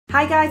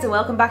Hi guys, and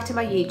welcome back to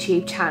my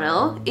YouTube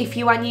channel. If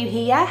you are new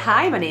here,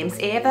 hi, my name's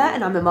Eva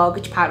and I'm a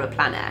mortgage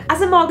paraplanner. As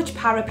a mortgage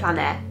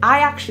paraplanner, I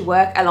actually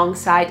work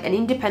alongside an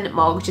independent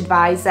mortgage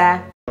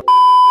advisor.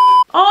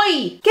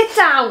 Oi! Get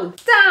down!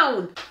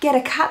 Down! Get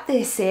a cat,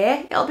 they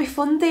say. It'll be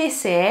fun, they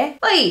say.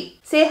 Oi!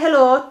 Say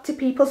hello to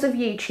peoples of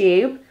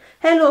YouTube.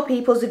 Hello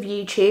peoples of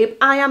YouTube.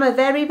 I am a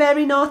very,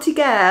 very naughty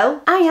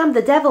girl. I am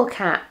the devil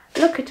cat.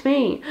 Look at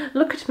me.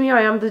 Look at me,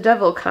 I am the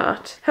devil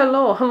cat.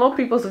 Hello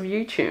peoples of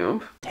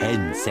YouTube.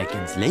 10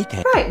 seconds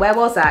later. Right, where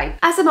was I?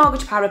 As a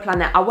mortgage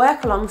paraplanner, I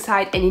work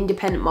alongside an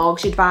independent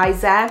mortgage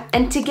advisor,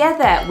 and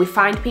together we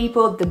find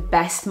people the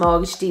best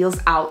mortgage deals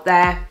out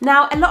there.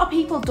 Now, a lot of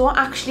people don't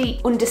actually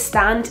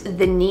understand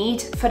the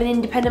need for an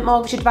independent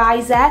mortgage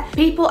advisor.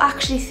 People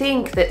actually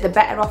think that they're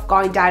better off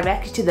going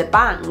directly to the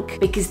bank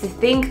because they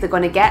think they're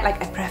going to get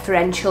like a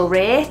preferential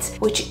rate,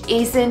 which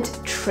isn't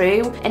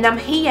true. And I'm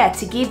here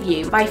to give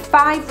you my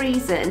 5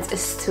 reasons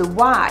as to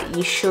why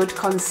you should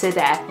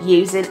consider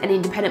using an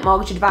independent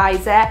mortgage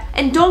advisor.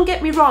 And don't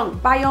get me wrong,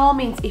 by all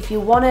means, if you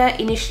want to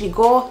initially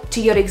go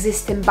to your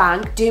existing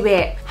bank, do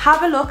it.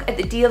 Have a look at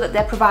the deal that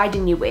they're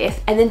providing you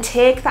with and then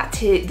take that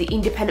to the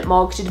independent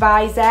mortgage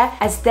advisor,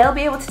 as they'll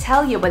be able to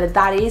tell you whether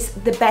that is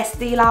the best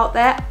deal out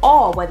there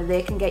or whether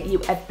they can get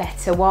you a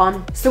better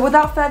one. So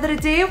without further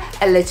ado,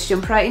 let's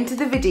jump right into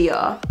the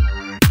video.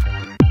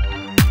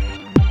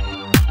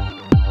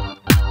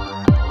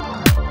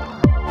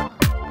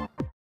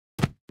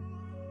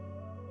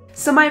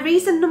 So my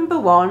reason number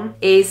 1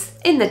 is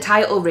in the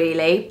title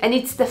really, and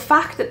it's the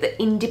fact that they're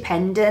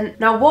independent.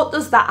 Now what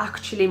does that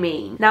actually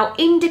mean? Now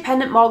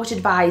independent mortgage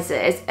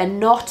advisors are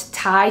not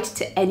tied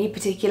to any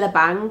particular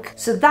bank,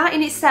 so that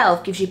in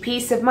itself gives you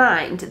peace of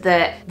mind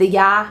that they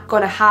are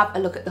going to have a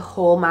look at the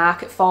whole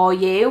market for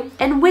you.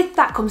 And with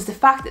that comes the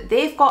fact that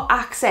they've got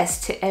access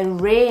to a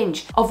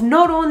range of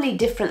not only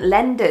different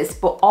lenders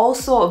but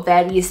also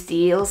various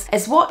deals,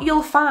 as what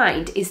you'll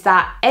find is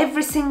that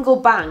every single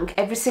bank,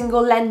 every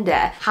single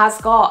lender has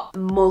got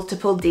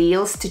multiple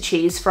deals to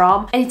choose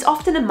from, and it's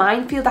often a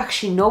minefield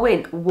actually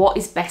knowing what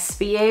is best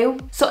for you.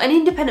 So an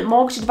independent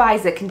mortgage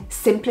advisor can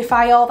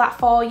simplify all that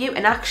for you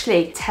and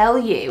actually tell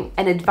you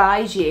and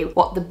advise you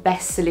what the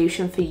best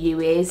solution for you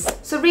is.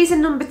 So reason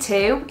number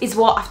 2 is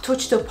what I've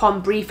touched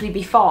upon briefly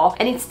before,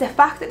 and it's the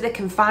fact that they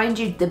can find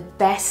you the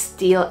best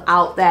deal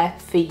out there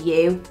for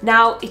you.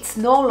 Now it's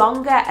no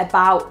longer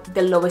about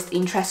the lowest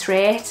interest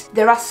rate.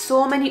 There are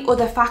so many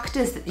other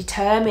factors that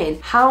determine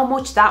how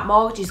much that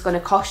mortgage is going to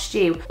cost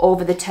you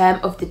over the term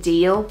of the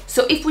deal.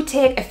 So if we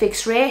take a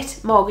fixed rate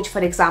mortgage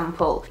for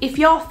example, if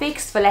you're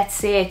fixed for let's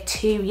say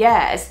 2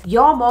 years,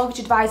 your mortgage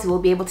advisor will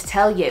be able to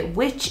tell you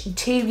which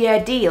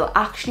 2-year deal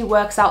actually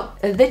works out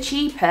the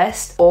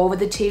cheapest over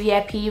the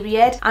 2-year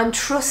period. And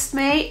trust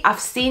me, I've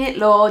seen it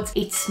loads,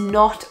 it's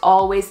not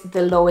always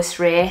the lowest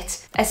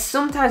rate, as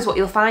sometimes what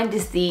you'll find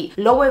is the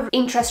lower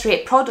interest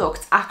rate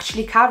products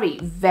actually carry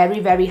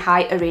very, very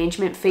high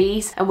arrangement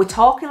fees, and we're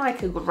talking like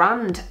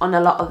 £1,000 on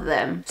a lot of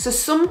them. So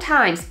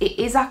sometimes it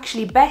is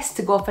actually best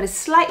to go for a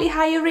slightly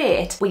higher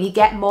rate where you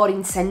get more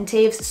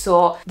incentives,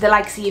 so the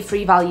likes of your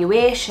free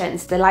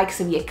valuations, the likes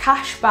of your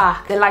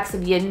cashback, the likes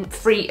of your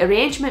free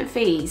arrangement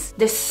fees.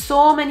 There's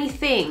so many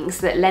things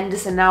that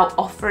lenders are now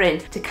offering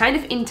to kind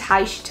of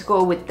entice you to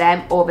go with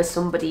them over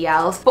somebody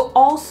else, but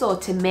also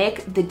to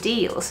make the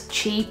deals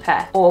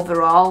cheaper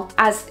overall,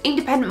 as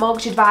independent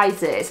mortgage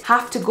advisors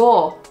have to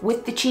go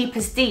with the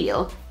cheapest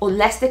deal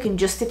unless they can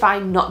justify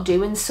not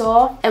doing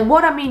so. And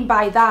what I mean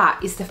by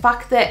that is the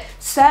fact that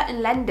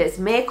certain lenders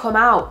may come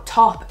out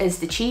top as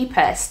the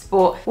cheapest,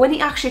 but when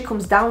it actually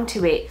comes down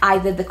to it,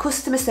 either the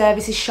customer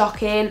service is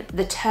shocking,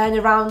 the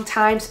turnaround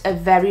times are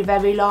very,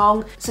 very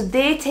long, so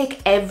they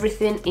take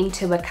everything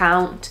into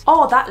account,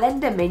 or that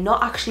lender may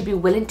not actually be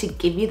willing to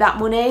give you that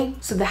money,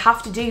 so they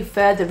have to do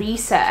further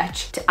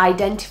research to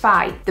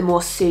identify the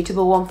most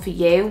suitable one for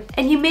you.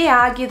 And you may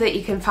argue that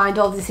you can find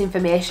all this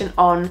information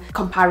on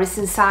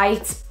comparison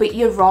sites, but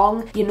you're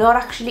wrong. You're not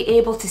actually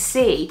able to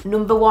see,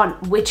 number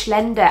 1, which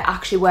lender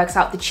actually works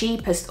out the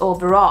cheapest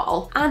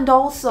overall, and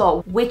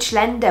also which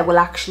lender will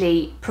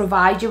actually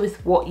provide you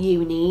with what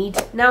you need.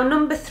 Now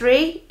number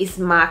 3 is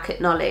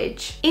market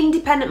knowledge.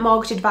 Independent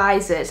mortgage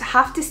advisors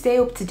have to stay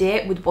up to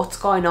date with what's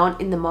going on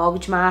in the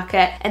mortgage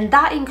market, and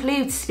that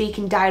includes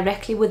speaking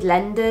directly with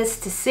lenders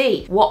to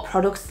see what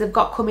products they've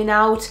got coming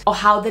out or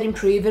how they're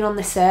improving on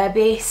the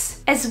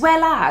service, as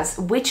well as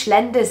which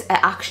lenders are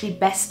actually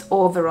best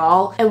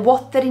overall and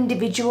what their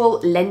individual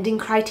lending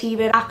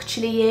criteria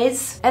actually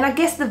is. And I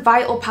guess the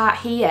vital part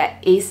here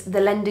is the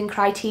lending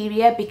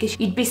criteria, because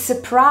you'd be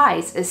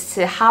surprised as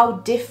to how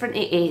different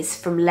it is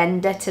from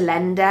lender to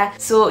lender.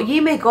 So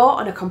you may go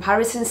on a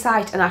comparison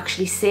site and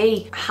actually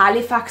see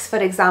Halifax, for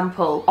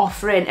example,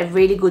 offering a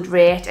really good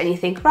rate, and you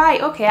think,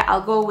 right, okay,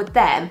 I'll go with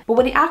them. But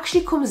when it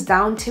actually comes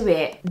down to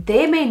it,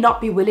 they may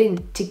not be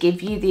willing to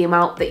give you the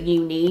amount that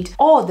you need,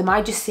 or they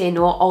might just say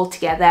no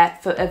altogether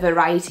for a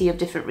variety of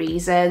different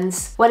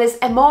reasons. Whereas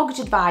a mortgage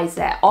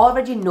advisor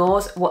already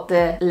knows what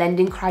the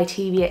lending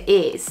criteria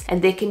is,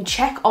 and they can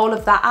check all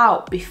of that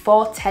out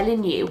before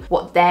telling you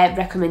what their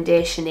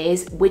recommendation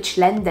is, which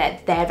lender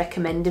they're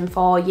recommending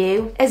for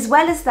you. As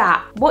well as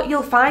that, what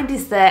you'll find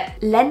is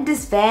that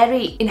lenders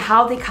vary in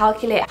how they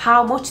calculate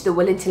how much they're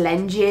willing to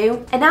lend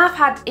you. And I've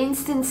had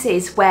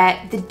instances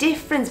where the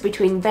difference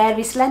between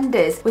various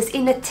lenders was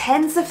in the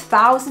tens of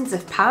thousands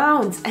of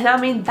pounds, and I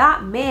mean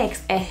that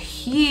makes a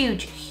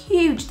huge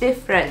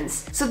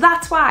difference. So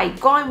that's why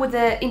going with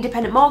an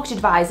independent mortgage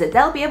advisor,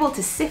 they'll be able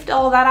to sift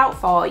all that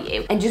out for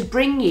you and just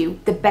bring you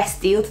the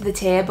best deal to the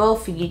table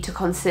for you to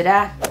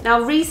consider. Now,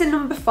 reason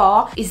number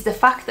 4 is the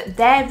fact that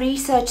their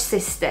research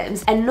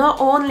systems are not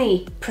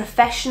only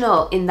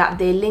professional in that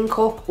they link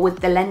up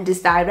with the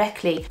lenders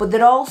directly, but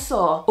they're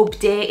also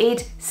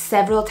updated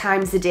several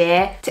times a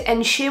day to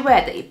ensure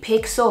that it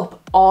picks up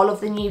all of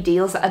the new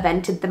deals that have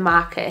entered the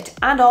market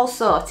and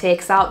also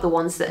takes out the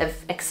ones that have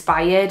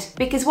expired.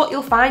 Because what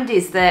you'll find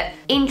is that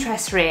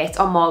interest rates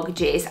on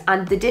mortgages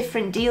and the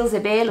different deals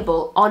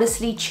available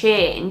honestly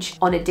change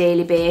on a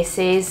daily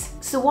basis.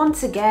 So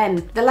once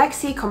again, the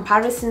legacy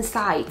comparison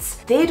sites,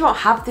 they don't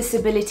have this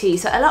ability.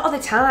 So a lot of the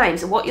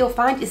times what you'll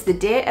find is the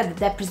data that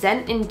they're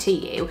presenting to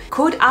you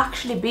could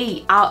actually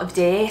be out of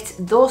date.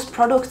 Those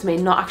products may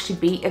not actually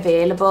be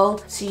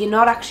available, so you're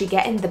not actually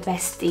getting the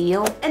best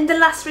deal. And the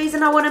last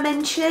reason I want to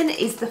mention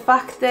is the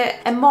fact that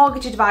a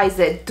mortgage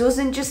advisor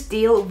doesn't just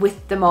deal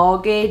with the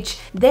mortgage.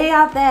 They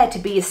are there to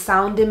be a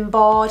sounding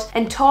board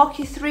and talk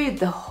you through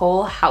the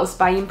whole house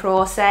buying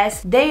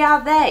process. They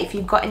are there if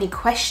you've got any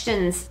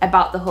questions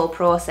about the whole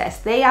process.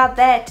 They are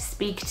there to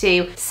speak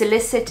to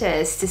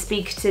solicitors, to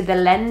speak to the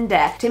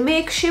lender, to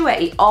make sure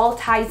it all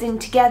ties in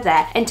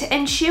together and to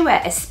ensure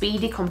a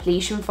speedy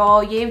completion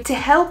for you, to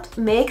help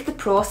make the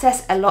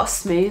process a lot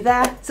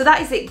smoother. So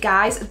that is it,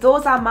 guys.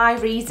 Those are my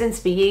reasons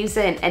for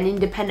using an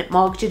independent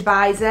mortgage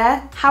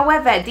advisor.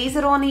 However, these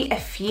are only a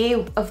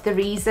few of the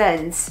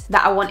reasons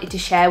that I wanted to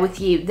share with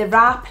you. There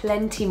are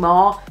plenty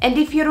more, and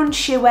if you're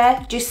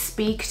unsure, just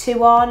speak to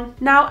one.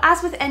 Now,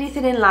 as with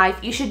anything in life,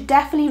 you should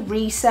definitely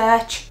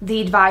research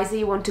the advisor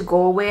you want to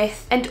go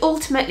with and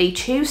ultimately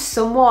choose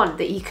someone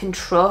that you can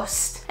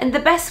trust. And the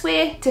best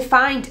way to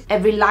find a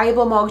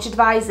reliable mortgage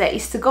advisor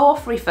is to go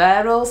off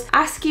referrals.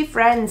 Ask your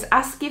friends,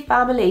 ask your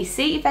family,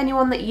 see if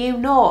anyone that you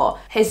know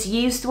has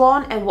used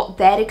one and what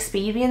their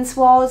experience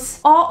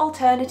was. Or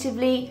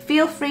alternatively,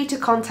 feel free to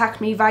contact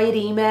me via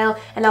email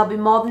and I'll be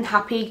more than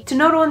happy to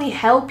not only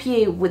help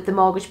you with the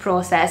mortgage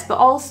process but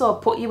also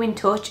put you in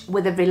touch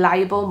with a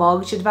reliable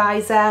mortgage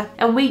advisor.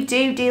 And we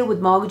do deal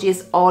with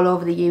mortgages all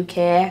over the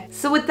UK.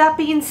 So with that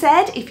being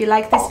said, if you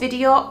like this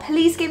video,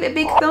 please give it a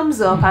big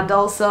thumbs up and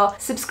also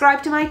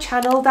subscribe to my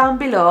channel down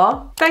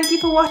below. Thank you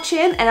for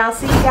watching, and I'll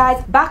see you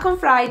guys back on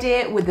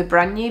Friday with a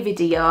brand new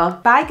video.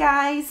 Bye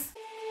guys!